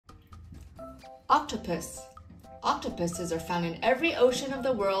Octopus. Octopuses are found in every ocean of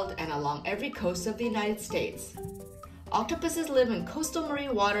the world and along every coast of the United States. Octopuses live in coastal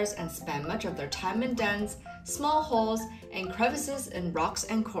marine waters and spend much of their time in dens, small holes, and crevices in rocks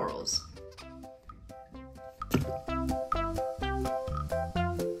and corals.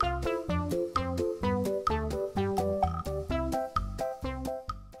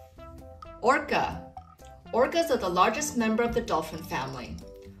 Orca. Orcas are the largest member of the dolphin family.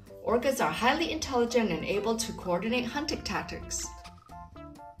 Orcas are highly intelligent and able to coordinate hunting tactics.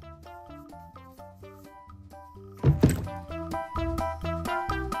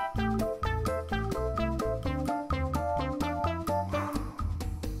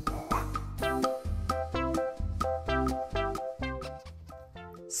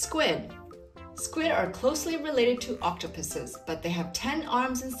 Squid. Squid are closely related to octopuses, but they have 10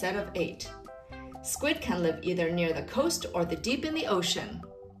 arms instead of 8. Squid can live either near the coast or deep in the ocean.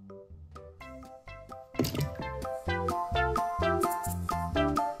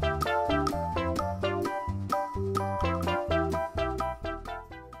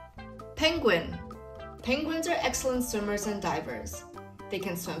 Penguin. Penguins are excellent swimmers and divers. They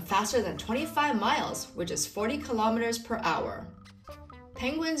can swim faster than 25 miles, which is 40 kilometers per hour.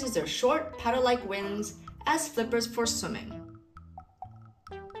 Penguins use their short, paddle-like wings as flippers for swimming.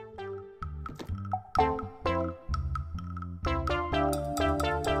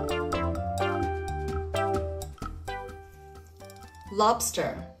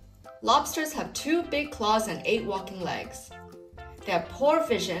 Lobster. Lobsters have 2 big claws and 8 walking legs. They have poor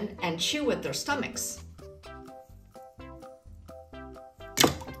vision and chew with their stomachs.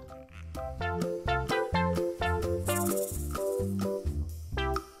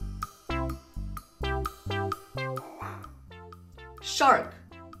 Shark.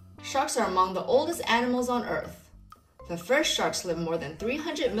 Sharks are among the oldest animals on Earth. The first sharks lived more than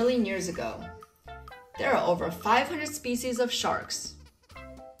 300 million years ago. There are over 500 species of sharks.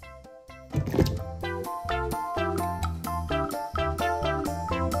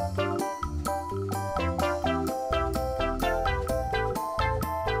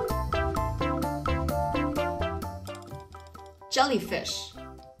 Jellyfish.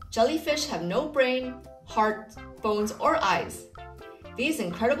 Jellyfish have no brain, heart, bones, or eyes. These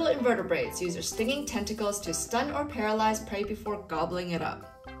incredible invertebrates use their stinging tentacles to stun or paralyze prey before gobbling it up.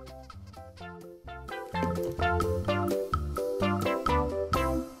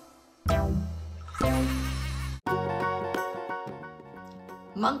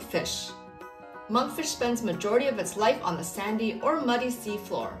 Monkfish. Monkfish spends majority of its life on the sandy or muddy sea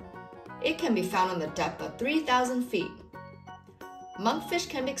floor. It can be found on the depth of 3,000 feet. Monkfish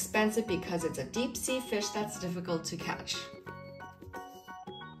can be expensive because it's a deep sea fish that's difficult to catch.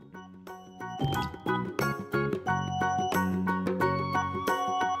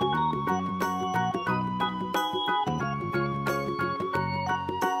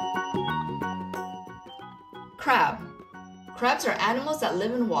 Crab. Crabs are animals that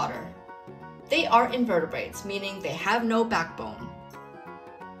live in water. They are invertebrates, meaning they have no backbone.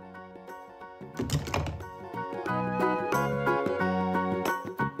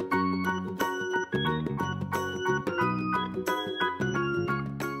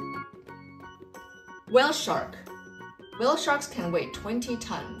 Whale shark. Whale sharks can weigh 20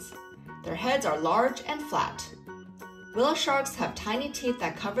 tons. Their heads are large and flat. Whale sharks have tiny teeth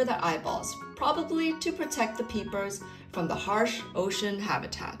that cover their eyeballs, probably to protect the peepers from the harsh ocean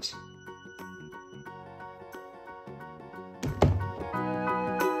habitat.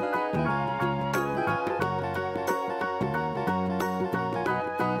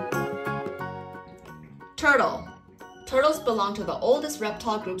 Turtle. Turtles belong to the oldest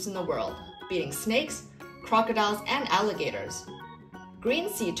reptile groups in the world, beating snakes, crocodiles, and alligators. Green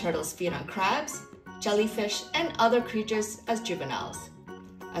sea turtles feed on crabs, jellyfish, and other creatures as juveniles.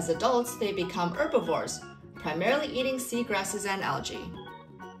 As adults, they become herbivores, primarily eating seagrasses and algae.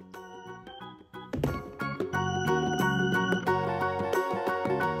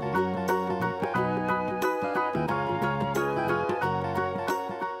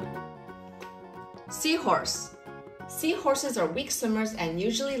 Seahorse. Seahorses are weak swimmers and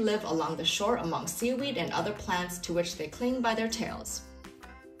usually live along the shore among seaweed and other plants to which they cling by their tails.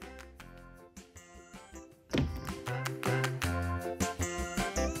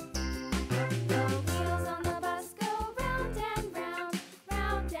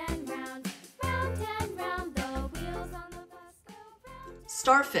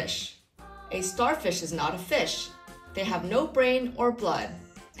 Starfish. A starfish is not a fish. They have no brain or blood,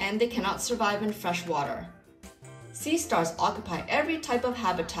 and they cannot survive in fresh water. Sea stars occupy every type of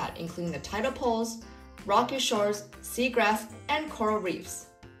habitat, including the tidal poles, rocky shores, seagrass, and coral reefs.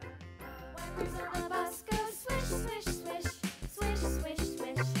 wipers on the bus go swish, swish, swish, swish, swish,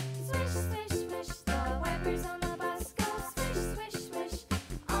 swish, swish, swish, swish. The wipers on the bus go swish, swish, swish,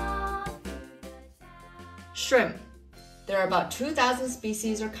 all through the town. Shrimp. There are about 2,000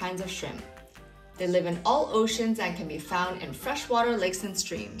 species or kinds of shrimp. They live in all oceans and can be found in freshwater lakes and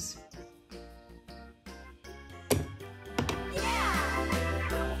streams.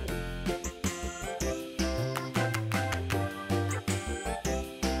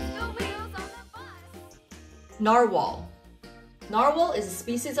 Narwhal. Narwhal is a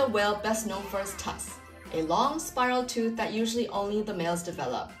species of whale best known for its tusks, a long spiral tooth that usually only the males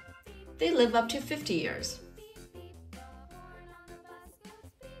develop. They live up to 50 years.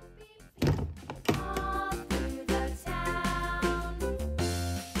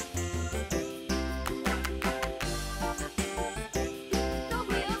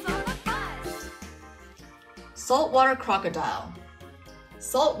 Saltwater crocodile.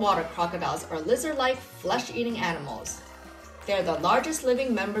 Saltwater crocodiles are lizard-like, flesh-eating animals. They are the largest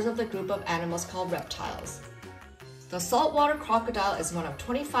living members of the group of animals called reptiles. The saltwater crocodile is one of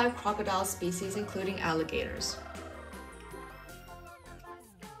 25 crocodile species, including alligators.